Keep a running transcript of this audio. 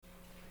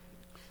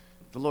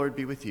The Lord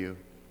be with you.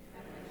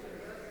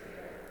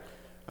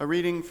 A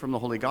reading from the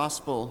Holy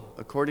Gospel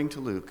according to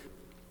Luke.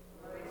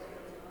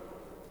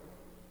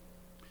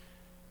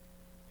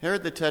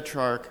 Herod the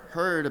Tetrarch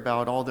heard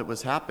about all that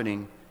was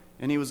happening,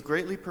 and he was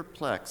greatly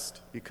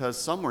perplexed, because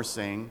some were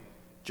saying,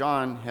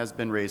 John has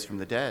been raised from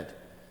the dead.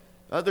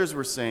 Others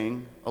were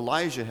saying,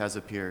 Elijah has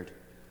appeared.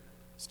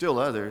 Still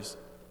others,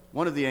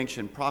 one of the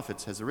ancient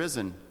prophets has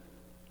arisen.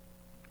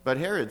 But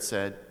Herod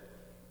said,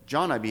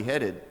 John I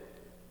beheaded.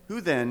 Who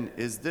then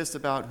is this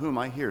about whom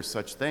I hear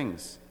such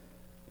things?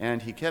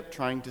 And he kept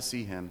trying to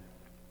see him.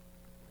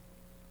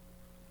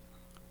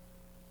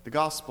 The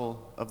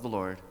Gospel of the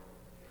Lord.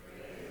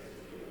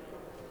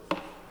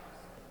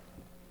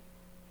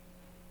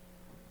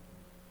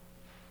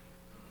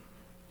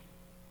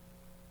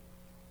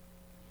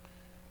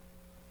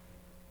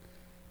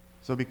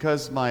 So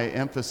because my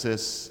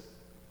emphasis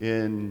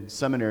in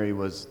seminary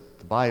was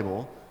the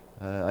Bible,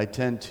 I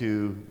tend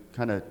to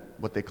kind of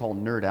what they call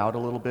nerd out a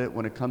little bit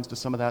when it comes to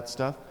some of that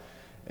stuff.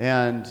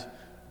 And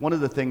one of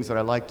the things that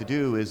I like to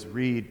do is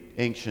read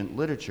ancient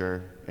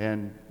literature.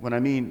 And when I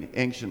mean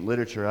ancient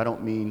literature, I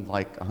don't mean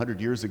like 100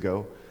 years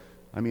ago.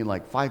 I mean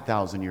like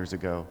 5,000 years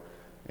ago.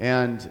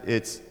 And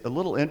it's a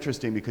little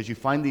interesting because you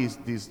find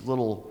these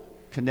little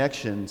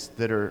connections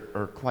that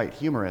are quite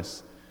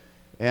humorous.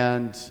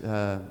 And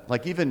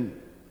like even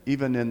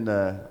in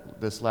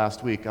this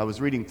last week, I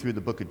was reading through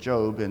the book of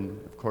Job,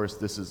 and of course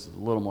this is a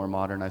little more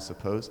modern, I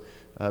suppose,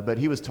 but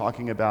he was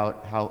talking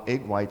about how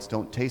egg whites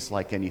don't taste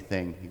like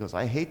anything. He goes,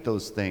 I hate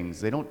those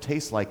things. They don't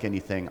taste like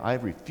anything. I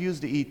refuse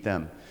to eat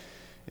them.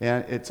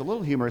 And it's a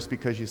little humorous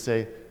because you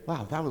say,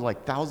 wow, that was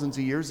like thousands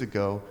of years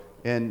ago,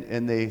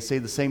 and they say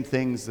the same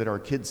things that our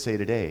kids say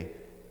today,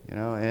 you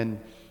know. And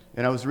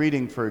I was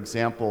reading, for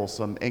example,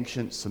 some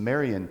ancient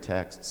Sumerian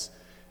texts,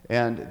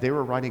 and they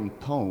were writing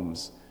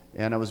poems.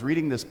 And I was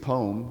reading this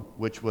poem,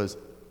 which was,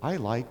 I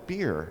like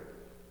beer.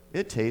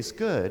 It tastes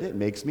good. It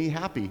makes me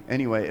happy.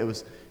 Anyway, it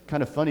was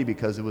kind of funny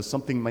because it was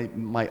something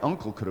my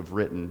uncle could have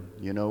written,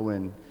 you know,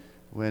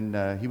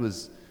 when he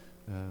was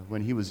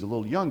a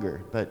little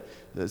younger. But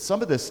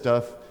some of this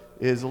stuff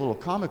is a little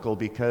comical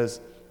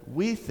because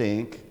we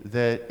think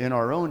that in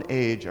our own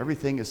age,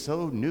 everything is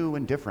so new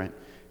and different.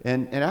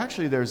 And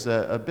actually, there's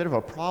a bit of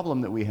a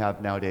problem that we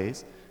have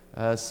nowadays,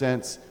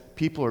 since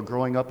people are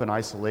growing up in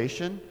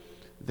isolation.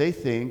 They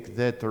think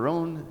that their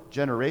own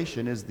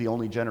generation is the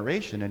only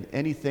generation, and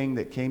anything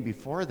that came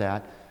before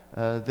that,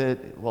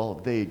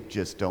 they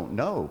just don't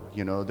know.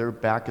 You know, they're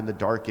back in the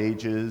dark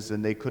ages,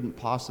 and they couldn't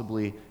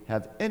possibly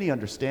have any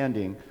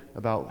understanding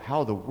about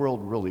how the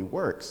world really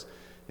works.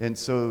 And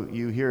so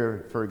you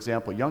hear, for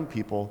example, young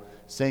people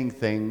saying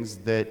things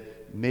that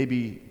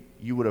maybe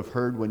you would have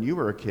heard when you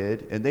were a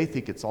kid, and they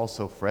think it's all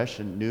so fresh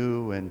and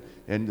new and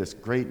this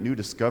great new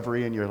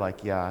discovery, and you're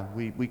like, yeah,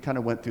 we kind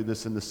of went through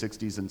this in the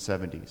 60s and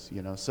 70s,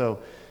 you know.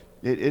 So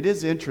it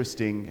is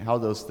interesting how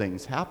those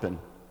things happen.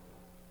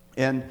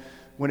 And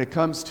when it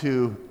comes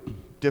to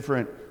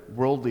different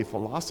worldly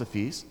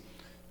philosophies,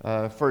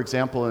 for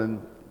example,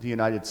 in the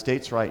United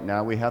States right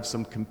now, we have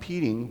some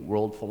competing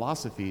world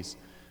philosophies.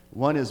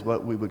 One is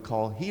what we would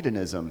call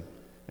hedonism,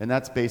 and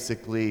that's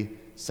basically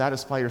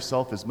satisfy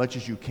yourself as much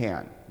as you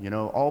can, you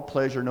know, all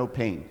pleasure, no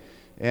pain.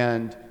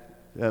 And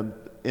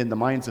in the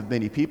minds of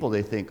many people,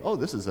 they think, oh,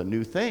 this is a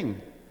new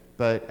thing.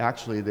 But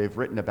actually, they've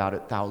written about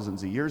it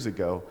thousands of years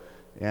ago,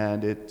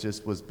 and it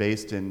just was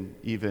based in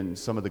even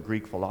some of the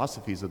Greek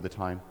philosophies of the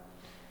time.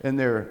 And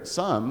there are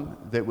some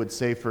that would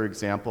say, for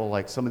example,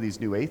 like some of these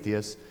new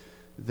atheists,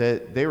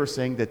 that they were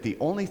saying that the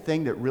only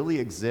thing that really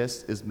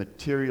exists is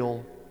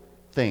material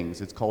things.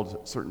 It's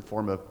called a certain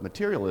form of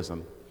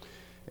materialism.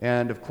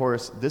 And of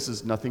course, this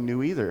is nothing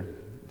new either.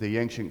 The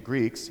ancient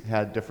Greeks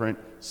had different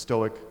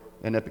Stoic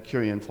and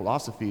Epicurean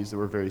philosophies that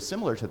were very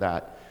similar to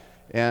that.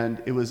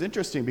 And it was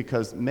interesting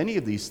because many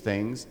of these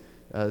things,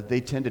 they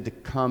tended to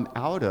come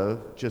out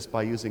of just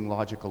by using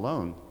logic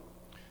alone.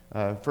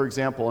 For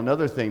example,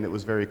 another thing that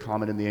was very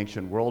common in the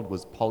ancient world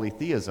was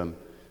polytheism.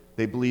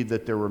 They believed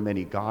that there were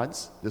many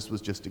gods. This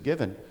was just a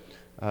given.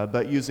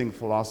 But using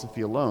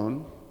philosophy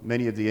alone,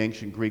 many of the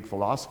ancient Greek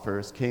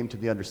philosophers came to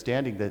the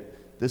understanding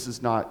that this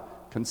is not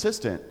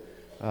consistent.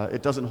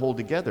 It doesn't hold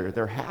together.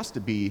 There has to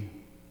be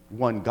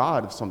one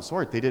God of some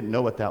sort. They didn't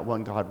know what that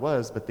one God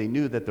was, but they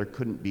knew that there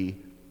couldn't be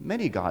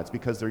many gods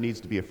because there needs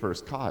to be a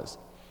first cause.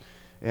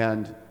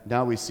 And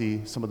now we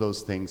see some of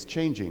those things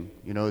changing,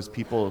 you know, as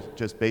people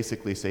just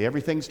basically say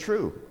everything's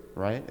true,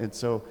 right? And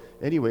so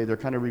anyway, they're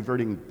kind of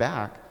reverting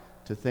back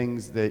to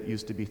things that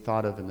used to be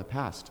thought of in the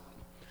past.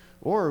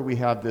 Or we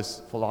have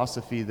this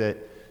philosophy that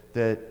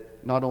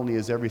not only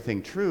is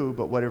everything true,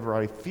 but whatever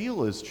I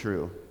feel is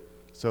true.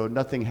 So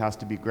nothing has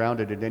to be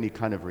grounded in any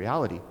kind of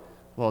reality.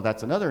 Well,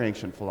 that's another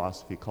ancient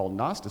philosophy called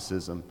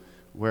Gnosticism,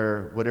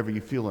 where whatever you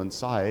feel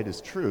inside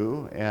is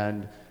true,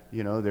 and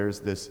you know,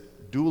 there's this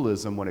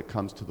dualism when it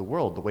comes to the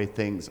world, the way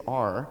things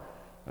are,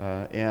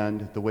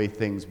 and the way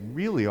things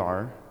really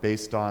are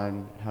based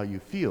on how you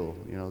feel,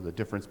 you know, the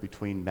difference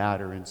between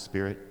matter and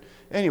spirit.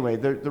 Anyway,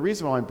 the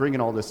reason why I'm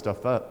bringing all this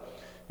stuff up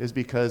is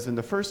because in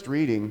the first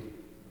reading,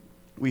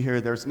 we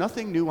hear there's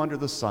nothing new under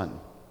the sun.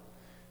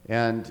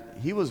 And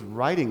he was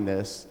writing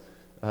this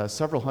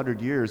several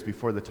hundred years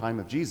before the time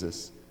of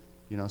Jesus.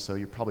 So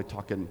you're probably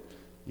talking,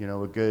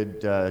 a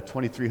good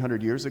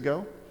 2,300 years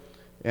ago.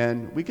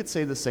 And we could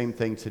say the same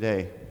thing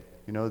today.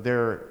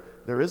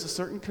 There is a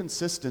certain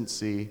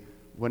consistency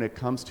when it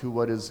comes to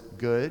what is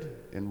good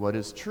and what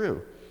is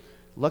true.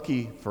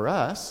 Lucky for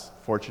us,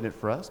 fortunate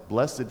for us,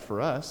 blessed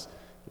for us,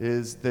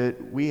 is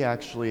that we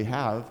actually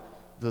have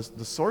the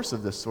source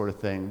of this sort of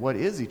thing, what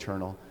is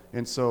eternal.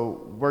 And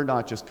so we're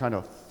not just kind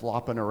of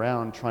flopping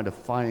around trying to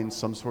find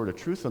some sort of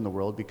truth in the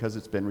world because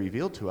it's been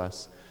revealed to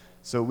us.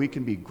 So we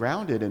can be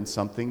grounded in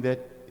something that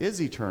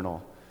is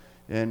eternal.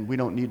 And we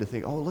don't need to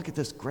think, oh, look at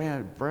this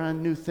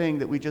brand new thing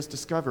that we just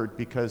discovered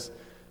because,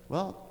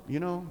 well,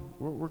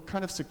 we're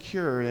kind of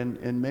secure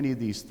in many of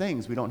these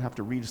things. We don't have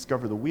to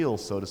rediscover the wheel,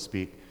 so to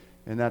speak.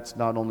 And that's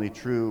not only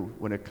true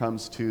when it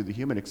comes to the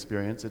human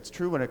experience, it's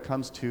true when it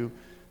comes to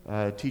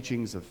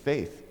teachings of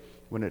faith,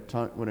 when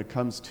it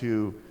comes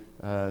to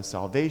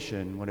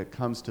salvation, when it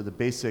comes to the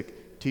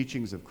basic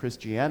teachings of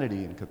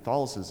Christianity and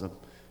Catholicism,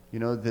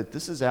 that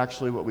this is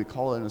actually what we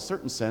call, in a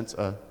certain sense,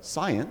 a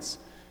science,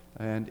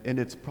 and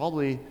it's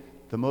probably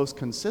the most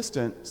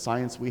consistent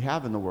science we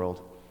have in the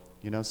world.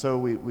 So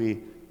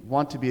we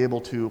want to be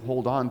able to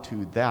hold on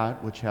to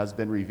that which has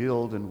been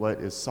revealed and what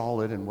is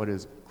solid and what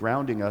is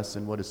grounding us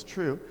and what is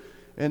true,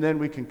 and then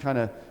we can kind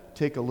of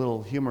take a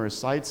little humorous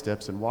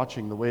sidesteps and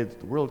watching the way that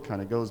the world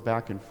kind of goes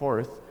back and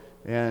forth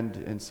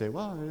and say,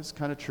 well, it is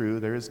kind of true.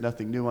 There is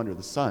nothing new under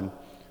the sun.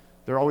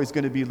 There are always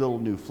going to be little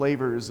new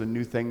flavors and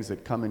new things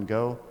that come and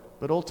go,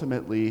 but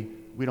ultimately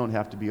we don't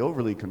have to be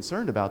overly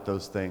concerned about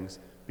those things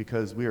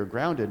because we are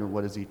grounded in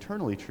what is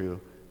eternally true,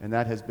 and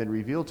that has been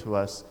revealed to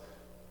us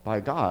by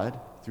God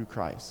through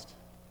Christ.